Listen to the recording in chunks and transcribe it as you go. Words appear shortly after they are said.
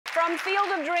From Field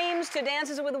of Dreams to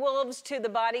Dances with Wolves to The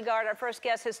Bodyguard, our first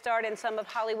guest has starred in some of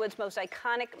Hollywood's most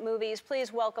iconic movies.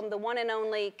 Please welcome the one and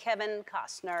only Kevin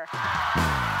Costner.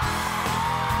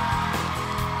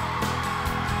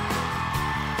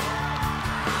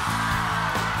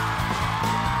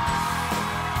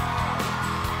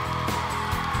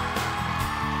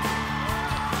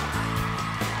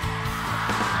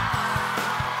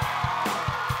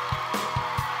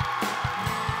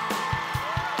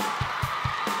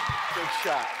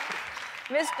 Shot.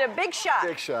 Mr. Big Shot.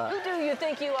 Big Shot. Who do you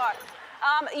think you are?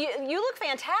 You look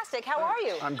fantastic. How are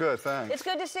you? I'm good, thanks. It's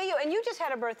good to see you. And you just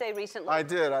had a birthday recently. I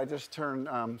did. I just turned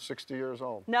 60 years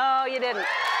old. No, you didn't.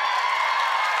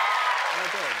 I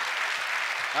did.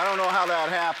 I don't know how that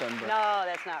happened. But... No,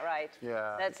 that's not right.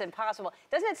 Yeah. That's impossible.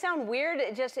 Doesn't it sound weird?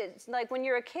 It's like when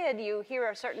you're a kid, you hear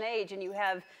a certain age and you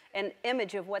have an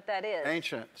image of what that is.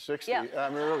 Ancient, 60. Yeah. I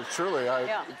mean, really, truly,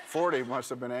 Yeah. 40 must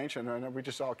have been ancient, and we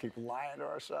just all keep lying to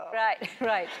ourselves. Right,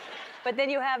 right. But then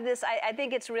you have this, I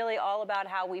think it's really all about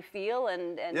how we feel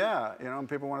and... Yeah, you know, and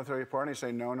people want to throw you a party and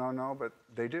say no, no, no, but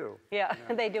they do. Yeah, you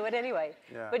know? they do it anyway.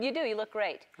 Yeah. But you do, you look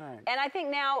great. Thanks. And I think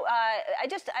now, I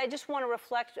just want to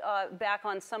reflect back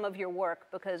on some of your work,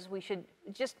 because we should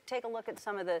just take a look at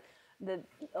some of the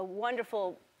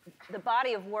wonderful, the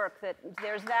body of work that,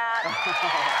 there's that.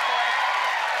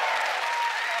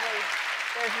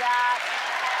 There's that.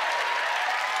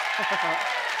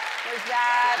 There's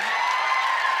that.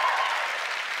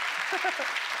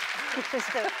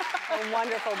 Just a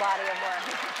wonderful body of work.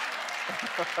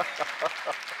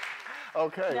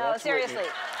 Okay. No, seriously.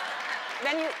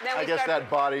 Then we I guess that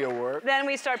body of work. Then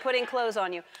we start putting clothes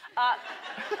on you.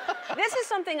 This is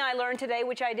something I learned today,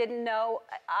 which I didn't know.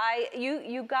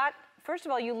 You got, first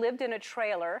of all, you lived in a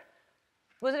trailer.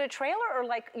 Was it a trailer or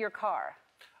like your car?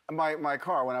 My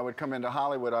car, when I would come into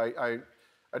Hollywood, I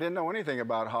didn't know anything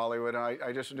about Hollywood. And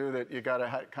I just knew that you got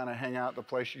to kind of hang out the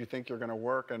place you think you're going to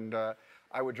work. And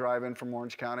I would drive in from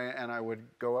Orange County, and I would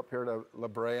go up here to La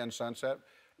Brea and Sunset,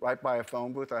 right by a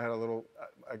phone booth. I had a little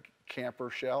a camper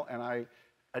shell, and I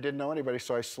didn't know anybody,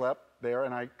 so I slept there,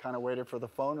 and I kind of waited for the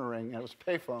phone to ring, and it was a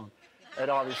payphone. It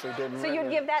obviously didn't ring. So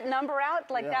you'd give that number out,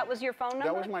 like that was your phone number?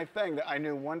 That was my thing. That I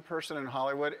knew one person in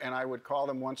Hollywood, and I would call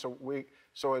them once a week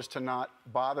so as to not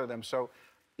bother them. So,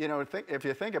 you know, if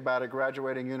you think about it,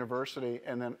 graduating university,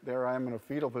 and then there I am in a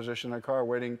fetal position in a car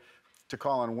waiting to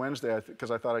call on Wednesday,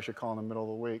 because I thought I should call in the middle of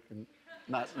the week and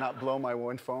not blow my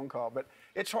one phone call. But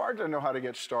it's hard to know how to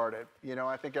get started. You know,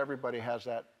 I think everybody has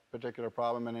that particular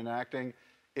problem, and in acting,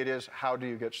 it is how do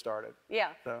you get started?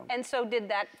 Yeah. So. And so did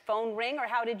that phone ring, or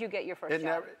how did you get your first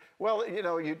job? Well, you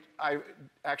know, I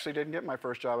actually didn't get my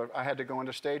first job. I had to go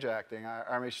into stage acting.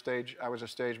 I was a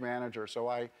stage manager, so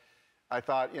I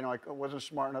thought, you know, I wasn't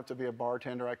smart enough to be a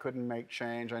bartender. I couldn't make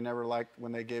change. I never liked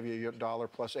when they gave you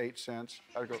 $1 plus 8 cents.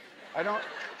 I'd go,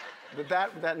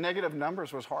 that negative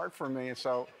numbers was hard for me. And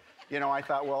so, you know, I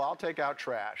thought, well, I'll take out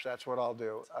trash. That's what I'll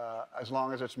do, as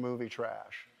long as it's movie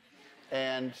trash.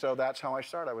 And so that's how I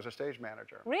started. I was a stage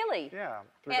manager. Really? Yeah,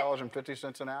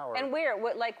 $3.50 an hour. And where?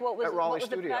 What was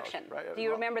the production? Right? Do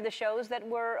you remember the shows that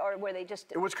were, or were they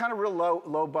just? It was kind of real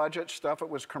low budget stuff. It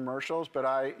was commercials, but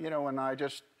I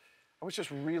was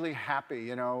just really happy.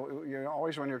 You know,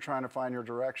 always when you're trying to find your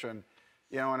direction,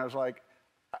 you know, and I was like,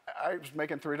 I was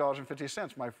making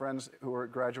 $3.50. My friends who were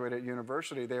graduated at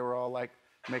university, they were all like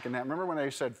making that. Remember when they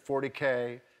said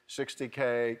 40K?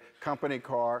 60K, company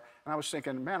car, and I was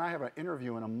thinking, man, I have an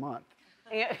interview in a month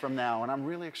from now, and I'm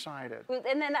really excited.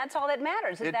 And then that's all that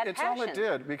matters, is that it's passion. all it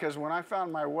did, because when I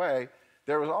found my way,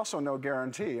 there was also no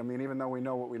guarantee. I mean, even though we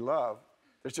know what we love,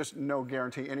 there's just no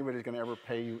guarantee anybody's going to ever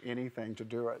pay you anything to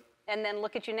do it. And then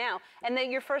look at you now. And then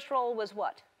your first role was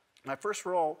what? My first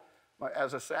role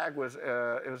as a SAG was,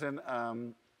 it was in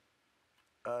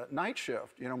Night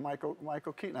Shift, you know,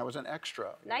 Michael Keaton. I was an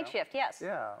extra. Night Shift, yes.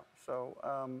 Yeah. So,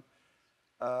 and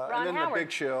Howard. then The Big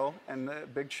Chill, and The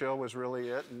Big Chill was really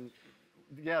it. And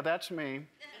yeah, that's me.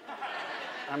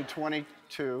 I'm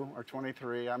 22 or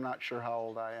 23. I'm not sure how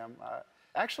old I am.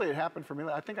 Actually, it happened for me.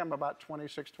 I think I'm about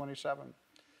 26, 27.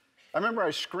 I remember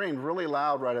I screamed really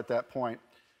loud right at that point,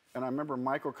 and I remember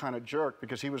Michael kind of jerked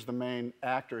because he was the main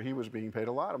actor. He was being paid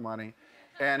a lot of money,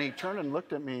 and he turned and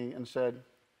looked at me and said,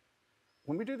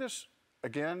 "When we do this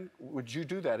again, would you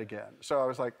do that again?" So I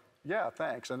was like, yeah,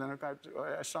 thanks. And then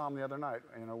I saw him the other night,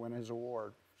 you know, win his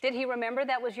award. Did he remember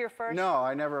that was your first? No,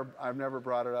 I've never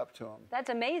brought it up to him.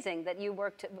 That's amazing that you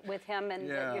worked with him and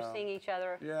that you're seeing each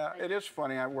other. Yeah, it is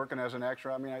funny. I'm working as an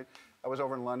extra. I mean, I was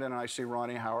over in London and I see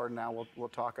Ronnie Howard. Now we'll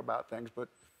talk about things, but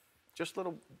just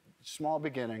little small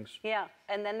beginnings. Yeah,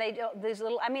 and then they do these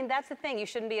little, I mean, that's the thing. You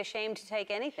shouldn't be ashamed to take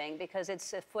anything because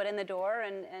it's a foot in the door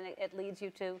and it leads you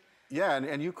to... Yeah,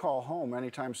 and you call home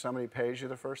anytime somebody pays you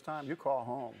the first time, you call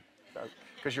home.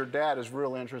 Because your dad is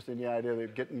real interested in the idea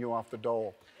of getting you off the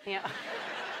dole. Yeah.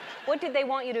 What did they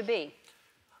want you to be?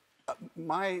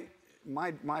 My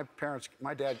parents,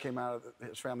 my dad came out of,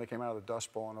 his family came out of the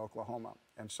Dust Bowl in Oklahoma.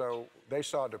 And so they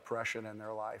saw depression in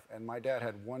their life. And my dad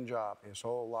had one job his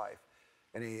whole life.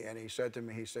 And he said to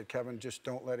me, he said, Kevin, just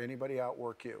don't let anybody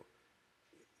outwork you.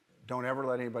 Don't ever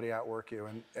let anybody outwork you.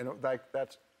 And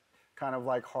that's kind of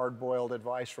like hard-boiled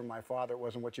advice from my father. It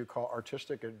wasn't what you call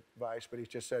artistic advice, but he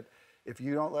just said, if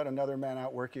you don't let another man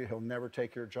outwork you, he'll never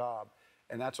take your job.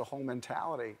 And that's a whole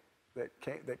mentality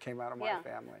that came out of my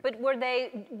family. But were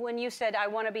they, when you said, I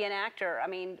want to be an actor, I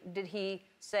mean, did he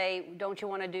say, don't you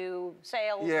want to do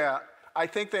sales? Yeah, I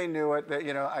think they knew it. That,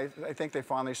 you know, I think they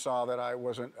finally saw that I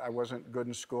wasn't good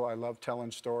in school. I loved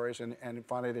telling stories, and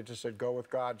finally they just said, go with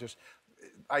God.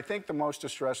 I think the most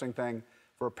distressing thing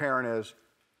for a parent is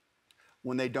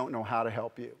when they don't know how to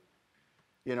help you.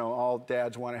 You know, all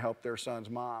dads want to help their sons'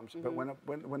 moms, but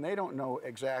when they don't know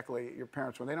exactly, your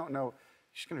parents, when they don't know,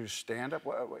 you're just going to stand up,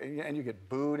 and you get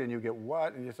booed, and you get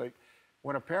what, and it's like,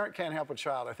 when a parent can't help a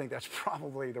child, I think that's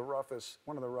probably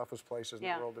one of the roughest places in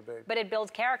the world to be. But it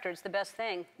builds character. It's the best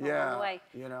thing along the way.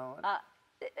 You know.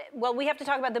 Well, we have to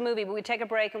talk about the movie, but we take a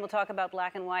break and we'll talk about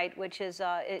Black and White, which is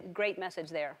a great message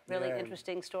there. Really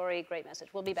interesting story, great message.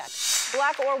 We'll be back.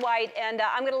 Black or White, and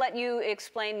I'm going to let you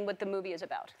explain what the movie is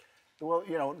about. Well,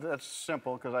 you know, that's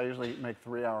simple because I usually make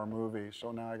 3-hour movies,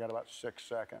 so now I got about 6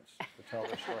 seconds to tell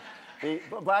the story.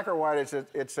 Black or White,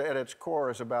 it's at its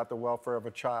core is about the welfare of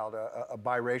a child, a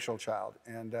biracial child.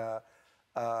 And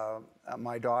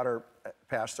my daughter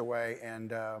passed away,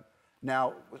 and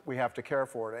now we have to care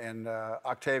for it. And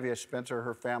Octavia Spencer,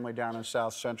 her family down in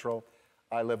South Central,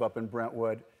 I live up in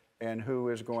Brentwood, and who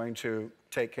is going to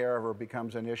take care of her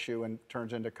becomes an issue and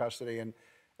turns into custody.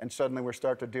 And suddenly we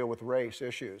start to deal with race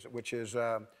issues, which is,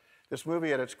 this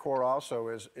movie at its core also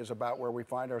is about where we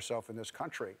find ourselves in this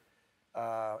country.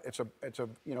 It's a,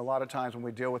 you know, a lot of times when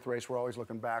we deal with race, we're always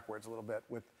looking backwards a little bit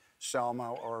with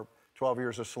Selma or 12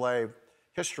 Years a Slave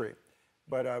history.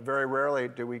 But very rarely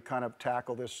do we kind of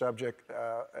tackle this subject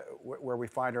where we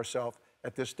find ourselves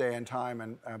at this day and time.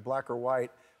 And Black or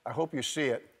White, I hope you see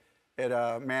it. It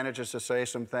manages to say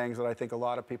some things that I think a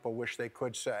lot of people wish they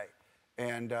could say.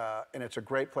 And it's a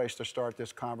great place to start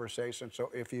this conversation.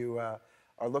 So if you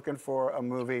are looking for a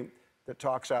movie that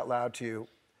talks out loud to you,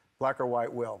 Black or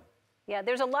White will. Yeah,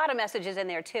 there's a lot of messages in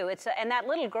there, too. And that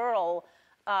little girl,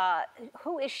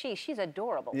 who is she? She's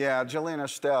adorable. Yeah, Jillian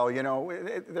Estelle. You know,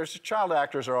 there's child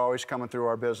actors are always coming through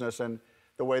our business, and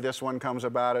the way this one comes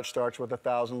about, it starts with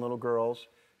 1,000 little girls,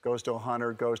 goes to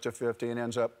 100, goes to 50, and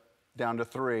ends up down to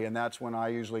 3, and that's when I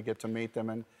usually get to meet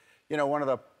them. And you know, one of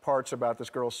the parts about this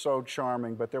girl is so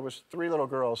charming, but there was 3 little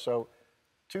girls, so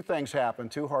 2 things happen.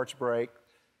 2 hearts break,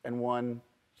 and 1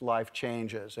 life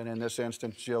changes. And in this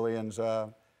instance, Jillian's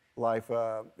life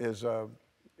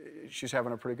she's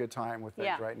having a pretty good time with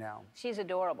things right now. She's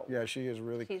adorable. Yeah, she is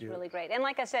really cute. She's really great. And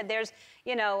like I said, there's,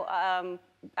 you know,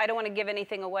 I don't want to give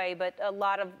anything away, but a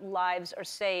lot of lives are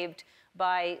saved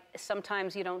by,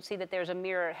 sometimes you don't see that there's a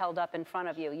mirror held up in front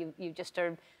of you. You just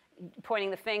are pointing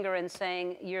the finger and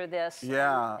saying, you're this.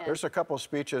 Yeah, there's a couple of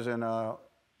speeches in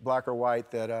Black or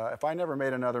White that if I never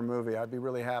made another movie, I'd be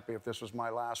really happy if this was my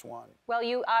last one. Well,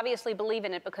 you obviously believe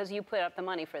in it because you put up the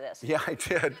money for this. Yeah, I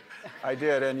did. I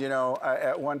did. And, you know,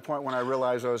 at one point when I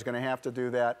realized I was going to have to do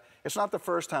that, it's not the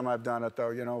first time I've done it, though.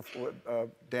 You know,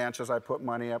 dances, I put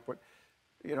money up.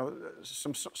 You know,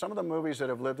 some of the movies that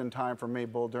have lived in time for me,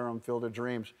 Bull Durham, Field of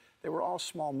Dreams, they were all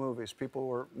small movies. People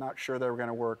were not sure they were going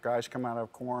to work. Guys come out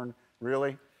of corn,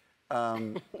 really?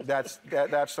 That's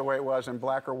the way it was. And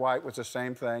Black or White was the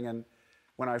same thing. And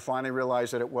when I finally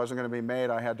realized that it wasn't going to be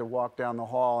made, I had to walk down the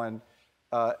hall and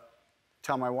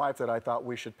tell my wife that I thought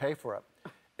we should pay for it.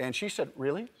 And she said,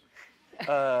 really?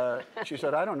 She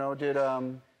said, I don't know,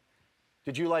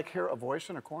 did you like hear a voice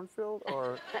in a cornfield?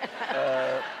 Or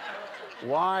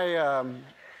why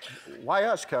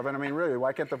us, Kevin? I mean, really,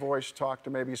 why can't the voice talk to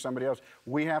maybe somebody else?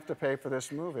 We have to pay for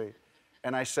this movie.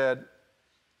 And I said,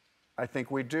 I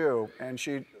think we do. And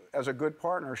she, as a good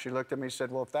partner, she looked at me and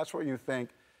said, well, if that's what you think,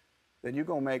 then you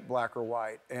go make Black or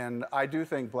White. And I do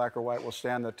think Black or White will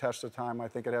stand the test of time. I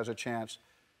think it has a chance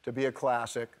to be a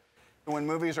classic. When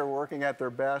movies are working at their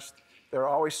best, they're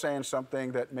always saying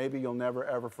something that maybe you'll never,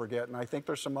 ever forget. And I think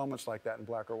there's some moments like that in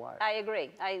Black or White. I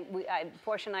agree.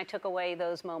 Portia and I took away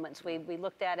those moments. We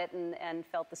looked at it and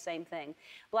felt the same thing.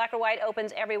 Black or White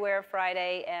opens everywhere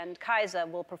Friday, and Kaisa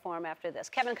will perform after this.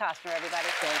 Kevin Costner, everybody.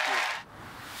 Thank you.